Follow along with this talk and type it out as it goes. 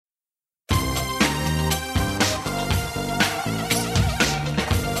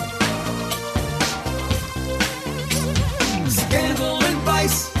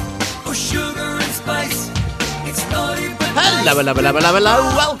Hello.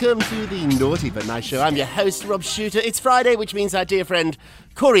 Welcome to the Naughty But Nice Show. I'm your host, Rob Shooter. It's Friday, which means our dear friend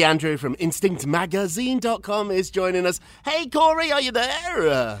Corey Andrew from InstinctMagazine.com is joining us. Hey, Corey, are you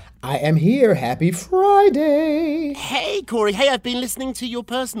there? I am here. Happy Friday. Hey, Corey. Hey, I've been listening to your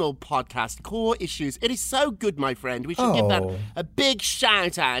personal podcast, Core Issues. It is so good, my friend. We should give that a big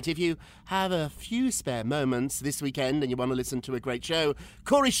shout out. If you have a few spare moments this weekend and you want to listen to a great show,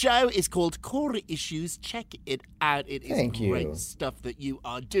 Corey's show is called Core Issues. Check it out. It is great stuff that you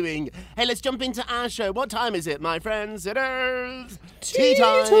are doing. Hey, let's jump into our show. What time is it, my friends? It is tea time.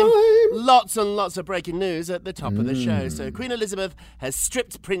 Lots and lots of breaking news at the top of the show. So Queen Elizabeth has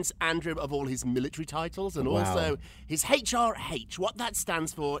stripped Prince Andrew of all his military titles and also his HRH. What that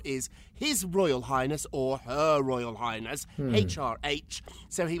stands for is His Royal Highness or Her Royal Highness, HRH.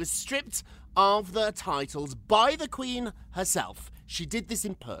 So he was stripped of the titles by the Queen herself. She did this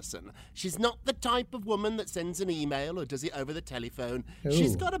in person. She's not the type of woman that sends an email or does it over the telephone. Ooh.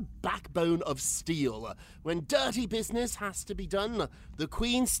 She's got a backbone of steel. When dirty business has to be done, the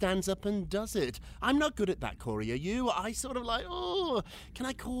Queen stands up and does it. I'm not good at that, Corey. Are you? I sort of like, can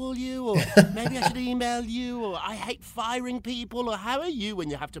I call you? Or maybe I should email you? Or I hate firing people? Or how are you when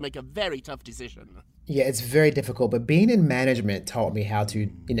you have to make a very tough decision? Yeah, it's very difficult, but being in management taught me how to,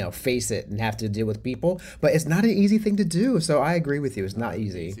 face it and have to deal with people. But it's not an easy thing to do, so I agree with you. It's not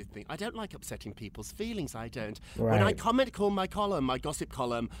easy. I don't like upsetting people's feelings, I don't. Right. When I call my gossip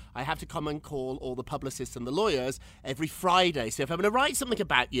column, I have to come and call all the publicists and the lawyers every Friday. So if I'm going to write something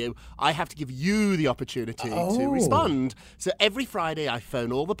about you, I have to give you the opportunity to respond. So every Friday I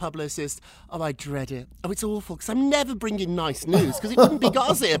phone all the publicists. Oh, I dread it. Oh, it's awful, because I'm never bringing nice news, because it wouldn't be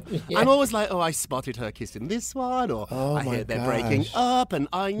gossip. Yeah. I'm always like, I spotted her kissing this one, or I hear they're breaking up, and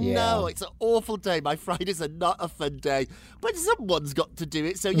I know it's an awful day. My Fridays are not a fun day, but someone's got to do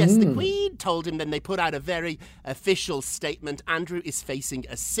it. So yes, the Queen told him, then they put out a very official statement. Andrew is facing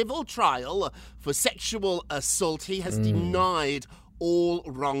a civil trial for sexual assault. He has denied all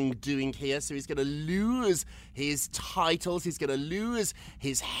wrongdoing here, so he's going to lose his titles, he's going to lose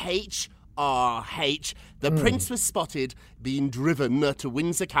his HRH. The prince was spotted being driven to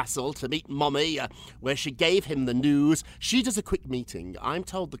Windsor Castle to meet Mommy, where she gave him the news. She does a quick meeting. I'm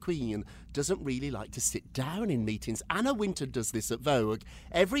told the Queen doesn't really like to sit down in meetings. Anna Wintour does this at Vogue.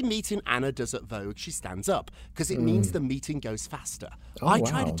 Every meeting Anna does at Vogue, she stands up, because it means the meeting goes faster. I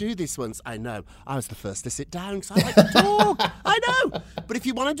tried to do this once. I know. I was the first to sit down, because I like to talk. I know. But if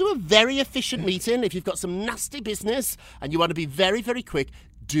you want to do a very efficient meeting, if you've got some nasty business, and you want to be very, very quick,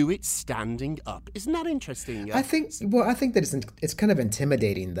 do it standing up. Isn't that interesting? I think that it's kind of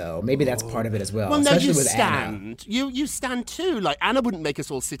intimidating, though. Maybe that's part of it as well. Well, no, especially you with stand. Anna. You stand too. Like, Anna wouldn't make us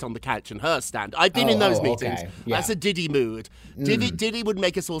all sit on the couch and her stand. I've been in those meetings. Okay. Yeah. That's a Diddy mood. Diddy would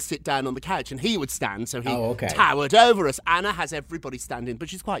make us all sit down on the couch and he would stand, so he okay. towered over us. Anna has everybody standing, but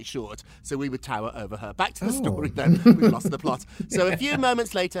she's quite short, so we would tower over her. Back to the story then. We've lost the plot. So a few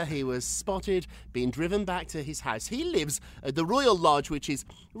moments later, he was spotted being driven back to his house. He lives at the Royal Lodge, which is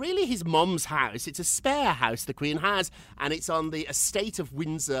really his mom's house. It's a spare house the Queen has, and it's on the estate of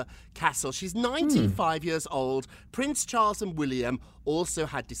Windsor Castle. She's 95 years old. Prince Charles and William also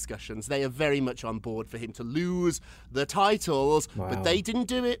had discussions. They are very much on board for him to lose the titles, but they didn't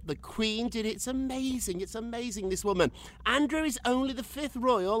do it. The Queen did it. It's amazing. It's amazing, this woman. Andrew is only the 5th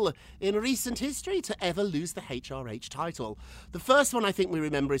royal in recent history to ever lose the HRH title. The first one I think we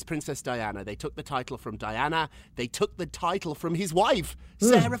remember is Princess Diana. They took the title from Diana. They took the title from his wife,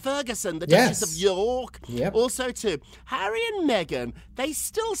 Sarah Ferguson, the Duchess of York. Yep. Also too, Harry and Meghan, they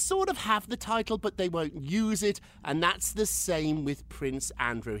still sort of have the title, but they won't use it, and that's the same with Prince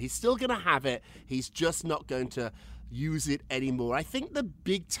Andrew. He's still going to have it. He's just not going to use it anymore. I think the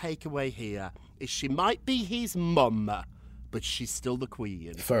big takeaway here is she might be his mum, but she's still the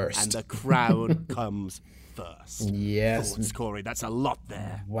Queen. First. And the crown comes first. Yes. Thoughts, Corey? That's a lot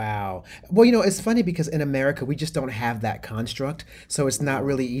there. Wow. Well, it's funny because in America, we just don't have that construct, so it's not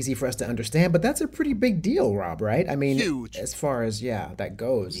really easy for us to understand, but that's a pretty big deal, Rob, right? I mean, huge. As far as, that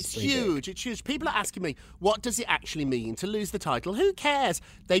goes. It's huge. It's huge. People are asking me, what does it actually mean to lose the title? Who cares?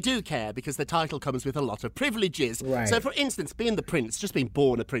 They do care, because the title comes with a lot of privileges. Right. So, for instance, being the prince, just being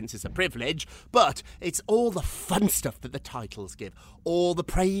born a prince is a privilege, but it's all the fun stuff that the titles give. All the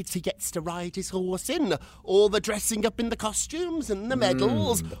parades he gets to ride his horse in, all the dressing up in the costumes and the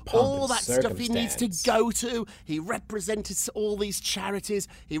medals, all that stuff he needs to go to. He represents all these charities.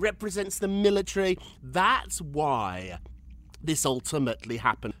 He represents the military. That's why this ultimately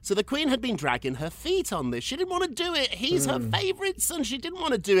happened. So the Queen had been dragging her feet on this. She didn't want to do it. He's her favourite son. She didn't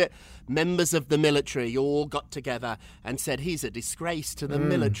want to do it. Members of the military all got together and said he's a disgrace to the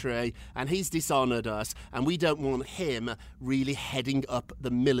military and he's dishonoured us and we don't want him really heading up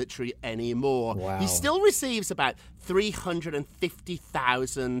the military anymore. Wow. He still receives about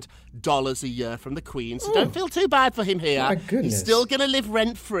 $350,000 a year from the Queen, so don't feel too bad for him here. My goodness. He's still going to live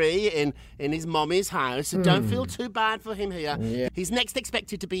rent-free in his mommy's house, so don't feel too bad for him here. Yeah. He's next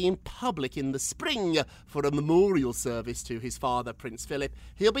expected to be in public in the spring for a memorial service to his father, Prince Philip.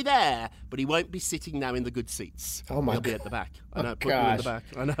 He'll be there, but he won't be sitting now in the good seats. Oh, my He'll be God. at the back. I know, Oh, put you in the gosh. back.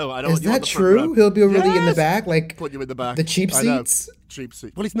 I know, I don't Is want you on that the front true? row. He'll be really in the Yes! back, like Put you in the back. the cheap I know. seats? Cheap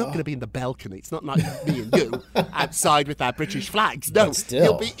seat. Well, he's not going to be in the balcony. It's not like me and you outside with our British flags. No, But still.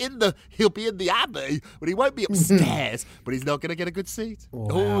 he'll be in the Abbey, but he won't be upstairs. But he's not going to get a good seat.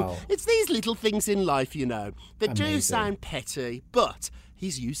 Wow. Oh, it's these little things in life, you know, that do Amazing. sound petty, but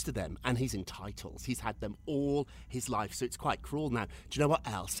he's used to them and he's entitled. He's had them all his life, so it's quite cruel now. Do you know what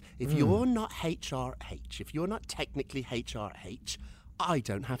else? If you're not HRH, if you're not technically HRH, I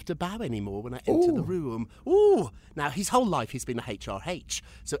don't have to bow anymore when I enter the room. Ooh! Now, his whole life he's been a HRH,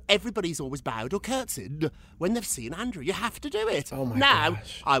 so everybody's always bowed or curtsied when they've seen Andrew. You have to do it. Oh, my now,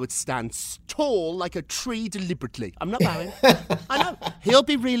 gosh. I would stand tall like a tree deliberately. I'm not bowing. I know. He'll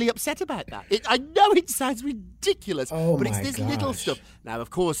be really upset about that. I know it sounds ridiculous, Oh, but it's my this little gosh. stuff. Now,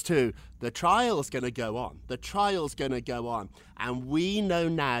 of course, too, the trial's going to go on. The trial's going to go on. And we know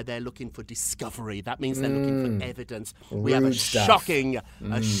now they're looking for discovery. That means they're looking for evidence. We have a Rude stuff.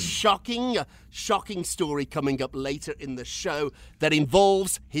 shocking story coming up later in the show that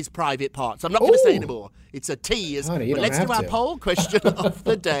involves his private parts. I'm not going to say Ooh. anymore. It's a tease. Honey, you But don't let's do have our to. poll question of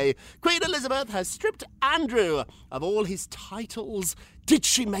the day. Queen Elizabeth has stripped Andrew of all his titles. Did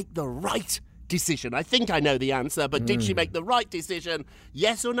she make the right decision? I think I know the answer, but did she make the right decision?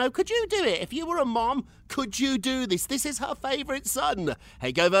 Yes or no? Could you do it? If you were a mom, could you do this? This is her favourite son.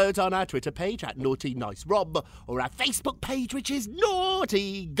 Hey, go vote on our Twitter page at Naughty Nice Rob or our Facebook page, which is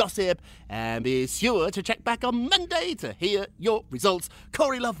Naughty Gossip. And be sure to check back on Monday to hear your results.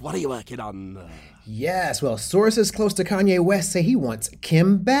 Corey Love, what are you working on? Yes, well, sources close to Kanye West say he wants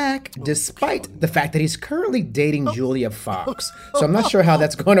Kim back, despite the fact that he's currently dating Julia Fox. So I'm not sure how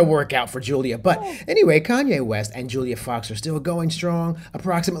that's going to work out for Julia. But anyway, Kanye West and Julia Fox are still going strong,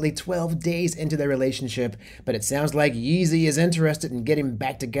 approximately 12 days into their relationship. But it sounds like Yeezy is interested in getting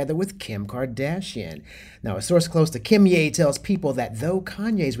back together with Kim Kardashian. Now, a source close to Kim Ye tells people that though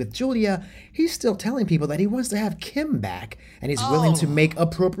Kanye's with Julia, he's still telling people that he wants to have Kim back, and he's willing to make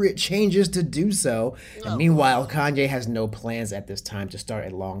appropriate changes to do so. And meanwhile, Kanye has no plans at this time to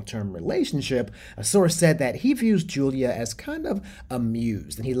start a long-term relationship. A source said that he views Julia as kind of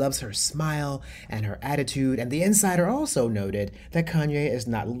amused, and he loves her smile and her attitude. And the insider also noted that Kanye is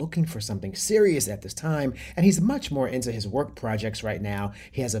not looking for something serious at this time, and he's much more into his work projects right now.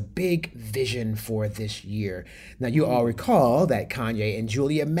 He has a big vision for this year. Now, you all recall that Kanye and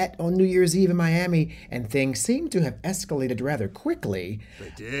Julia met on New Year's Eve in Miami, and things seem to have escalated rather quickly.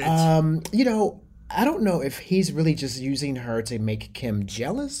 They did. You know, I don't know if he's really just using her to make Kim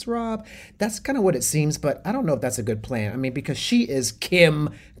jealous, Rob. That's kind of what it seems, but I don't know if that's a good plan. I mean, because she is Kim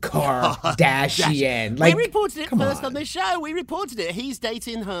Kardashian. We reported it come first on this show. We reported it. He's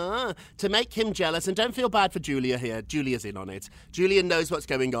dating her to make him jealous. And don't feel bad for Julia here. Julia's in on it. Julia knows what's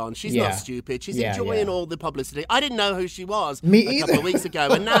going on. She's Yeah. not stupid. She's Yeah, enjoying yeah. all the publicity. I didn't know who she was Me a either. couple of weeks ago.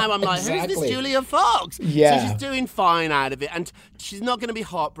 And now I'm like, who's Exactly. this Julia Fox? Yeah. So she's doing fine out of it. And she's not going to be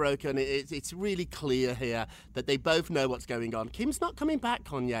heartbroken. It's really clear here that they both know what's going on. Kim's not coming back,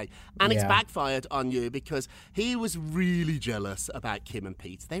 Kanye. And it's Yeah. backfired on you because he was really jealous about Kim and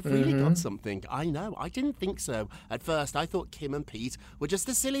Pete. They've really got something. I know. I didn't think so. At first, I thought Kim and Pete were just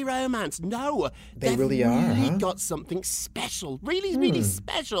a silly romance. No. They they've really are, huh? got something special. Really, really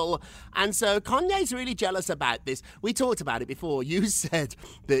special. And so Kanye's really jealous about this. We talked about it before. You said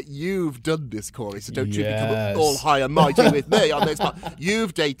that you've done this, Corey, so don't you become Yes. all high and mighty with me on this part.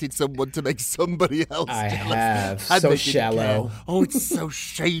 You've dated someone to make somebody else I jealous. have. And So they didn't shallow. care. Oh, it's so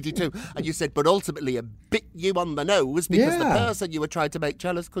shady too. And you said, but ultimately it bit you on the nose because the Yeah. person you were trying to make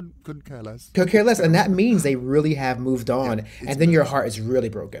jealous couldn't care less. Could care less, and that means they really have moved on, and then your heart is really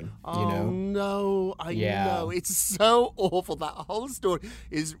broken. Oh You know. no, I Yeah. know. It's so awful. That whole story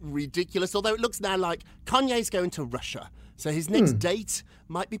is ridiculous. Although it looks now like Kanye's going to Russia. So his next date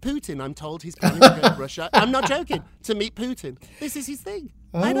might be Putin. I'm told he's planning to go to Russia. I'm not joking. To meet Putin. This is his thing.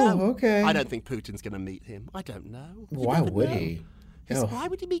 I Oh, know. okay. I don't think Putin's going to meet him. I don't know. You Why never would know. he? Why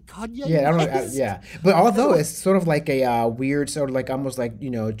would he be Kanye Yeah, I don't know. West? Yeah, but although it's sort of like a weird, sort of like almost like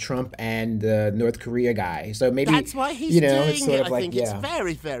Trump and the North Korea guy. So maybe That's why he's it's doing sort it. of I like think it's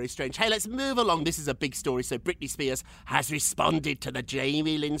very, very strange. Hey, let's move along. This is a big story. So Britney Spears has responded to the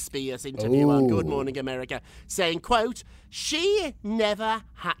Jamie Lynn Spears interview on Good Morning America, saying, quote, she never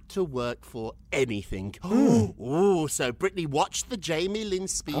had to work for anything. So Britney watched the Jamie Lynn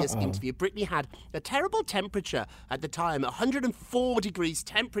Spears interview. Britney had a terrible temperature at the time, 104 degrees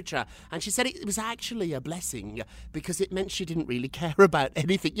temperature, and she said it was actually a blessing because it meant she didn't really care about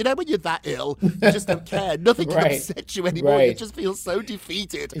anything. You know, when you're that ill, you just don't care. Nothing can upset you anymore. You just feel so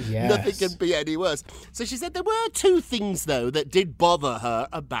defeated. Nothing can be any worse. So she said there were two things, though, that did bother her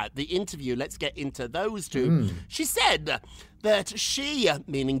about the interview. Let's get into those two. She said that she,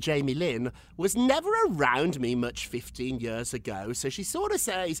 meaning Jamie Lynn, was never around me much 15 years ago. So she sort of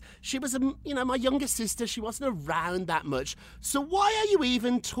says she was, my younger sister. She wasn't around that much. So why are you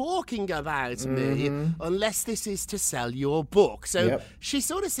even talking about me unless this is to sell your book? So she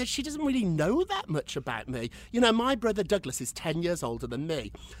sort of says she doesn't really know that much about me. You know, my brother Douglas is 10 years older than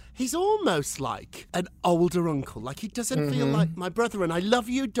me. He's almost like an older uncle. Like, he doesn't feel like my brother. And I love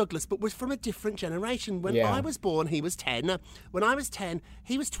you, Douglas, but we're from a different generation. When I was born, he was 10. When I was 10,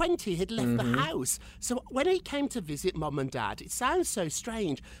 he was 20. He'd left the house. So when he came to visit Mum and Dad, it sounds so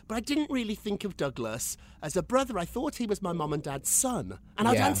strange, but I didn't really think of Douglas as a brother. I thought he was my Mum and Dad's son. And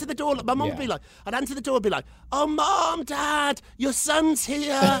I'd answer the door. My mum would be like, I'd answer the door and be like, oh, Mum, Dad, your son's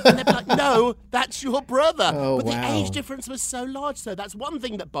here. And they'd be like, no, that's your brother. But the age difference was so large. So that's one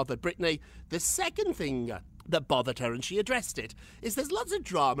thing that bothered Britney. The second thing that bothered her, and she addressed it, is there's lots of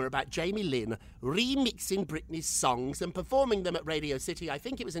drama about Jamie Lynn remixing Britney's songs and performing them at Radio City. I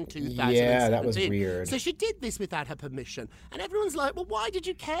think it was in 2017. Yeah, that was weird. So she did this without her permission. And everyone's like, well, why did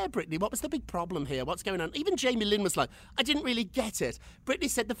you care, Britney? What was the big problem here? What's going on? Even Jamie Lynn was like, I didn't really get it. Britney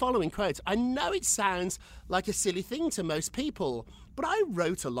said the following quote, I know it sounds like a silly thing to most people, but I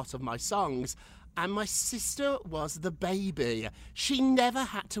wrote a lot of my songs. And my sister was the baby. She never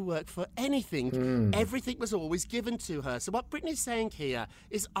had to work for anything. Everything was always given to her. So what Britney's saying here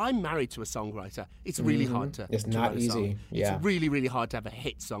is, I'm married to a songwriter. It's really hard to It's not easy. Song. Yeah. It's really, really hard to have a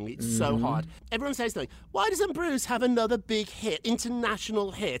hit song. It's so hard. Everyone says something. Why doesn't Bruce have another big hit,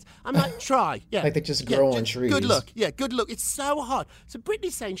 international hit? I'm like, try. Yeah. Like they just grow on trees. Good luck. Yeah, good luck. It's so hard. So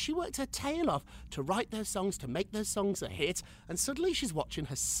Britney's saying she worked her tail off to write those songs, to make those songs a hit, and suddenly she's watching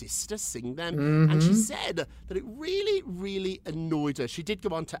her sister sing them. And she said that it really, really annoyed her. She did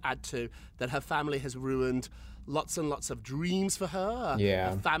go on to add to that her family has ruined lots and lots of dreams for her.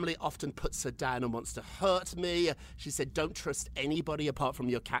 Her family often puts her down and wants to hurt me. She said, don't trust anybody apart from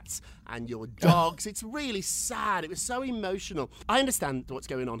your cats and your dogs. It's really sad. It was so emotional. I understand what's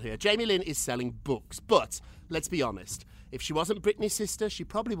going on here. Jamie Lynn is selling books, but let's be honest. If she wasn't Britney's sister, she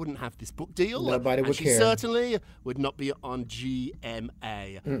probably wouldn't have this book deal. Nobody would care. She certainly would not be on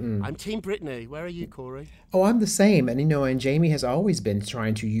GMA. I'm Team Britney. Where are you, Corey? Oh, I'm the same. And, and Jamie has always been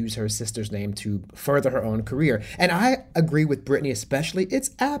trying to use her sister's name to further her own career. And I agree with Britney especially. It's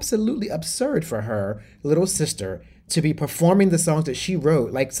absolutely absurd for her little sister to be performing the songs that she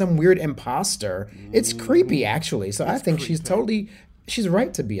wrote like some weird imposter. It's creepy, actually. So I think she's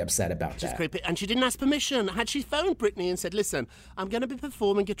right to be upset about that. She's creepy. And she didn't ask permission. Had she phoned Britney and said, listen, I'm going to be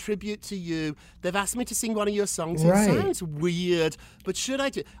performing a tribute to you. They've asked me to sing one of your songs. It sounds weird, but should I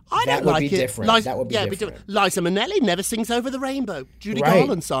do? I don't like it. That would be different. Liza Minnelli never sings Over the Rainbow. Judy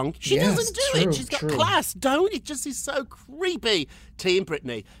Garland song. She doesn't do it. She's got class. Don't. It just is so creepy. Team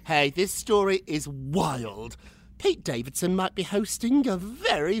Britney. Hey, this story is wild. Pete Davidson might be hosting a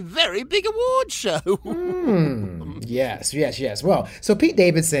very, very big award show. Yes. Well, so Pete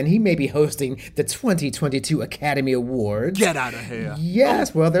Davidson, he may be hosting the 2022 Academy Awards. Get out of here.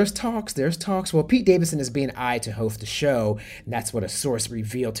 Yes, well, there's talks. Well, Pete Davidson is being eyed to host the show, and that's what a source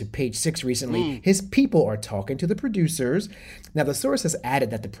revealed to Page Six recently. His people are talking to the producers. Now, the source has added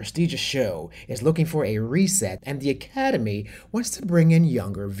that the prestigious show is looking for a reset, and the Academy wants to bring in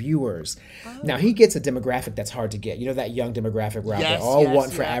younger viewers. Now, he gets a demographic that's hard to get. You know, that young demographic where they all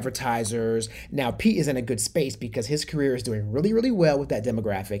want for advertisers. Now, Pete is in a good space because his career is doing really, really well with that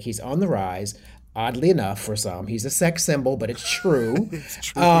demographic. He's on the rise. Oddly enough, for some, he's a sex symbol, but it's true. It's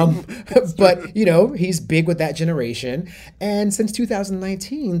true. But, he's big with that generation. And since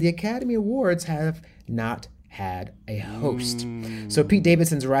 2019, the Academy Awards have not had a host. So Pete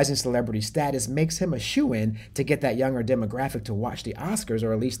Davidson's rising celebrity status makes him a shoo-in to get that younger demographic to watch the Oscars,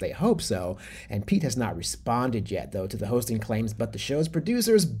 or at least they hope so. And Pete has not responded yet, though, to the hosting claims, but the show's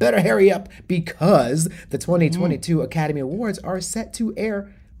producers better hurry up because the 2022 Academy Awards are set to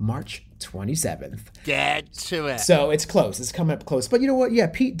air March 27th. Get to it. So it's close. It's coming up close. But you know what? Yeah,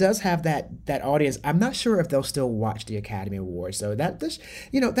 Pete does have that audience. I'm not sure if they'll still watch the Academy Awards. So that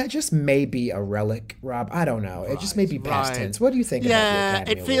just may be a relic, Rob. I don't know. It just may be past tense. What do you think about the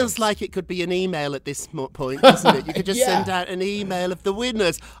Academy Awards? It feels Awards? like it could be an email at this point, doesn't it? You could just send out an email of the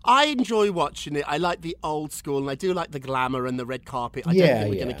winners. I enjoy watching it. I like the old school, and I do like the glamour and the red carpet. I don't think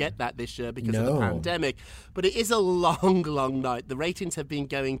we're going to get that this year because of the pandemic. But it is a long, long night. The ratings have been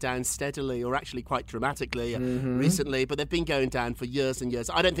going down steadily, or actually quite dramatically recently, but they've been going down for years and years.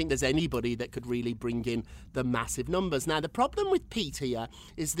 I don't think there's anybody that could really bring in the massive numbers. Now, the problem with Pete here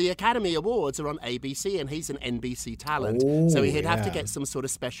is the Academy Awards are on ABC, and he's an NBC talent, so he'd have to get some sort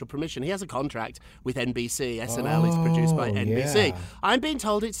of special permission. He has a contract with NBC. SNL is produced by NBC. Yeah. I'm being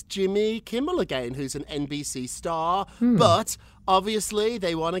told it's Jimmy Kimmel again, who's an NBC star, but obviously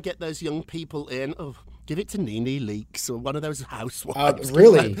they want to get those young people in. Give it to Nene Leakes or one of those housewives.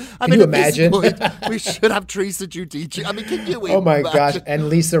 Really? Can you imagine? This point, we should have Teresa Giudice. I mean, can you imagine? Oh my gosh. And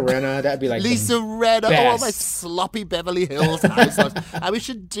Lisa Rinna. That'd be like Lisa Rinna. Oh, my sloppy Beverly Hills housewives. And we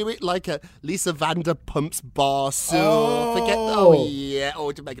should do it like a Lisa Vanderpump's bar soul. To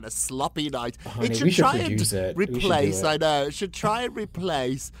make it a sloppy night. Honey, it should we should try produce and it. replace, I know, it should try and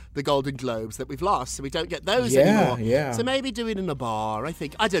replace the Golden Globes that we've lost, so we don't get those anymore. Yeah. So maybe do it in a bar, I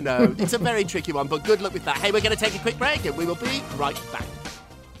think. I don't know. It's a very tricky one, but good luck with that. Hey, we're going to take a quick break and we will be right back.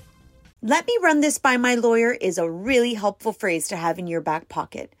 Let me run this by my lawyer is a really helpful phrase to have in your back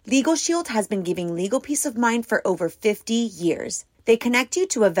pocket. Legal Shield has been giving legal peace of mind for over 50 years. They connect you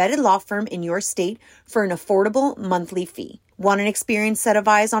to a vetted law firm in your state for an affordable monthly fee. Want an experienced set of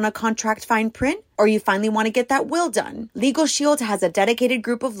eyes on a contract fine print? Or you finally want to get that will done? Legal Shield has a dedicated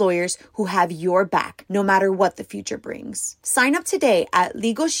group of lawyers who have your back, no matter what the future brings. Sign up today at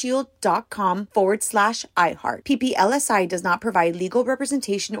LegalShield.com/iHeart. PPLSI does not provide legal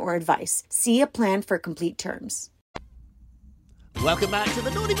representation or advice. See a plan for complete terms. Welcome back to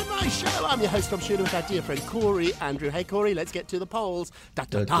the Naughty But Nice Show. I'm your host, Rob Shooter, with our dear friend Corey Andrew. Hey, Corey, let's get to the polls.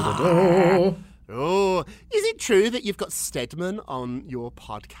 Oh, is it true that you've got Stedman on your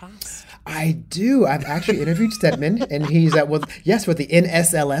podcast? I do. I've actually interviewed Stedman, and he's with the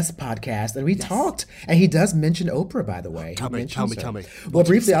NSLS podcast, and we talked. And he does mention Oprah, by the way. Tell me. Well,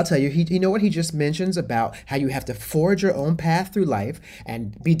 briefly, I'll tell you. You know what he just mentions about how you have to forge your own path through life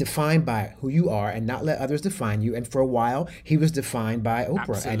and be defined by who you are and not let others define you. And for a while, he was defined by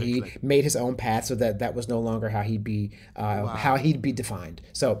Oprah, and he made his own path so that was no longer how he'd be defined.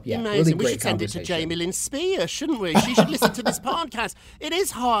 So yeah, amazing. Really great we should send it to Jamie Lynn Spears, shouldn't we? She should listen to this podcast. It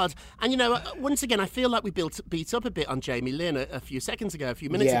is hard. And, once again, I feel like we beat up a bit on Jamie Lynn a few minutes ago.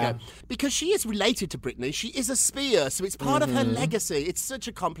 Because she is related to Britney. She is a Spears, so it's part of her legacy. It's such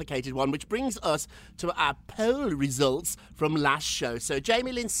a complicated one, which brings us to our poll results from last show. So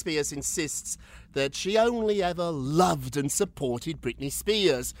Jamie Lynn Spears insists that she only ever loved and supported Britney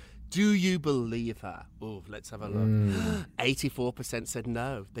Spears. Do you believe her? Oh, let's have a look. 84% said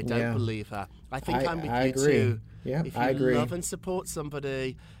no. They don't believe her. I think I'm with you too. Yeah, if I you agree. love and support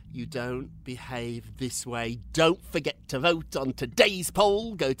somebody, you don't behave this way. Don't forget to vote on today's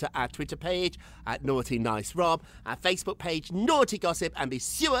poll. Go to our Twitter page at Naughty Nice Rob, our Facebook page Naughty Gossip, and be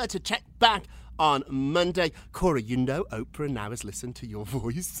sure to check back on Monday. Corey, Oprah now has listened to your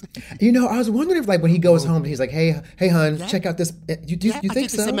voice. I was wondering if, when he goes home, he's like, hey, hon, check out this. You think I did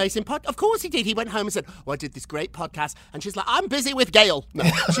so? This amazing podcast. Of course he did. He went home and said, I did this great podcast. And she's like, I'm busy with Gail. No,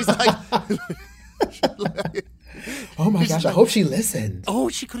 she's like... Oh my gosh, I hope she listened. Oh,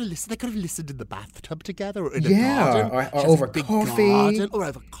 she could have listened. They could have listened in the bathtub together or in a garden. Or over coffee. Or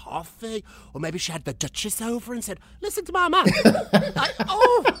over coffee. Or maybe she had the Duchess over and said, listen to my man.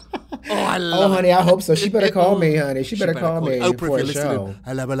 I love it. Honey, I hope so. She better call me, honey. She better call me Oprah, for if a you're show. listening.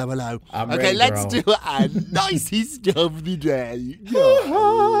 Hello. I'm okay, ready, let's girl. do our nicest of the day.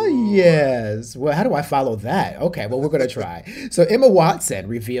 Yes. Well, how do I follow that? Okay, well, we're going to try. So Emma Watson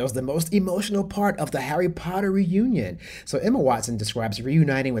reveals the most emotional part of the Harry Potter reunion. So Emma Watson describes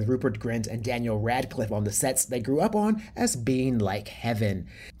reuniting with Rupert Grint and Daniel Radcliffe on the sets they grew up on as being like heaven.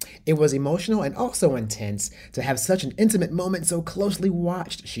 It was emotional and also intense to have such an intimate moment so closely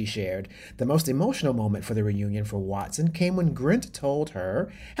watched, she shared. The most emotional moment for the reunion for Watson came when Grint told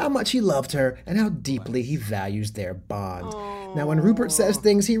her how much he loved her and how deeply he values their bond. Now, when Rupert says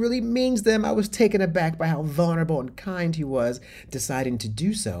things, he really means them. I was taken aback by how vulnerable and kind he was, deciding to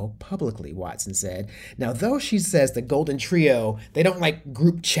do so publicly, Watson said. Now, though she says the Golden Trio, they don't like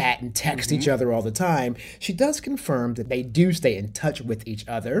group chat and text each other all the time, she does confirm that they do stay in touch with each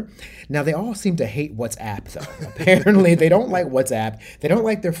other. Now, they all seem to hate WhatsApp, though. Apparently, they don't like WhatsApp. They don't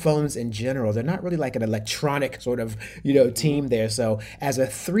like their phones in general. They're not really like an electronic sort of, team there. So as a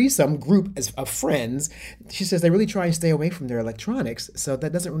threesome group of friends, she says they really try and stay away from their electronics. So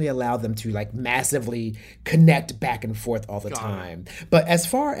that doesn't really allow them to like massively connect back and forth all the time. But as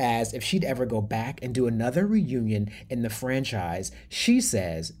far as if she'd ever go back and do another reunion in the franchise, she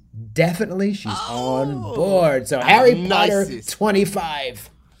says definitely she's on board. So Harry Potter 25.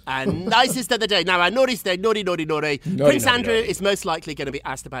 And nicest of the day. Now, our naughtiest day, naughty. Prince Andrew is most likely going to be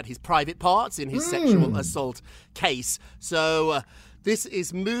asked about his private parts in his sexual assault case. So this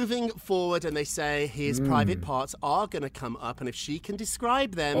is moving forward, and they say his private parts are going to come up, and if she can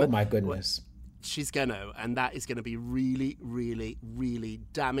describe them... Oh, my goodness. She's going to, and that is going to be really, really, really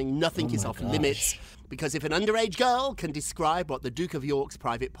damning. Nothing is off limits, because if an underage girl can describe what the Duke of York's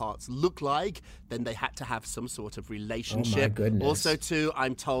private parts look like, then they had to have some sort of relationship. Oh my goodness. Also, too,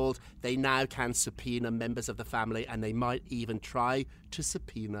 I'm told they now can subpoena members of the family, and they might even try to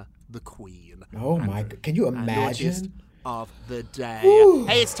subpoena the Queen. Oh my, can you imagine? Of the day. Ooh.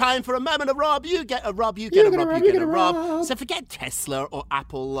 Hey, it's time for a moment of Rob. You get a Rob, you get a Rob, you get a Rob. So forget Tesla or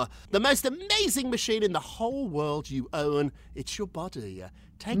Apple. The most amazing machine in the whole world you own, it's your body.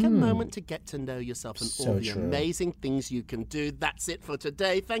 Take a moment to get to know yourself and all the amazing things you can do. That's it for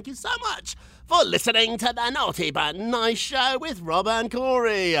today. Thank you so much for listening to the Naughty But Nice Show with Rob and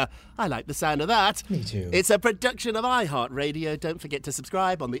Corey. I like the sound of that. Me too. It's a production of iHeartRadio. Don't forget to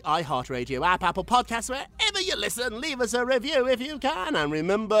subscribe on the iHeartRadio app, Apple Podcasts, wherever you listen. Leave us a review if you can. And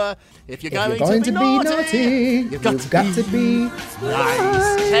remember, if you're going to be naughty, you've got to be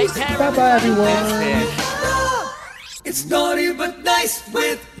nice. Take care. Bye-bye, everyone. It's Naughty But Nice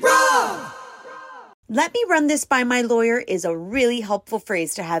with Rob. Let me run this by my lawyer is a really helpful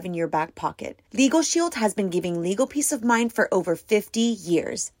phrase to have in your back pocket. Legal Shield has been giving legal peace of mind for over 50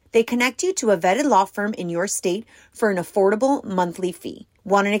 years. They connect you to a vetted law firm in your state for an affordable monthly fee.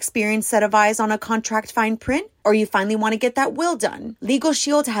 Want an experienced set of eyes on a contract fine print? Or you finally want to get that will done? Legal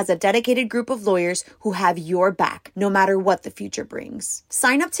Shield has a dedicated group of lawyers who have your back, no matter what the future brings.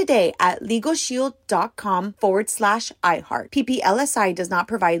 Sign up today at LegalShield.com/iHeart. PPLSI does not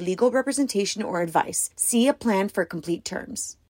provide legal representation or advice. See a plan for complete terms.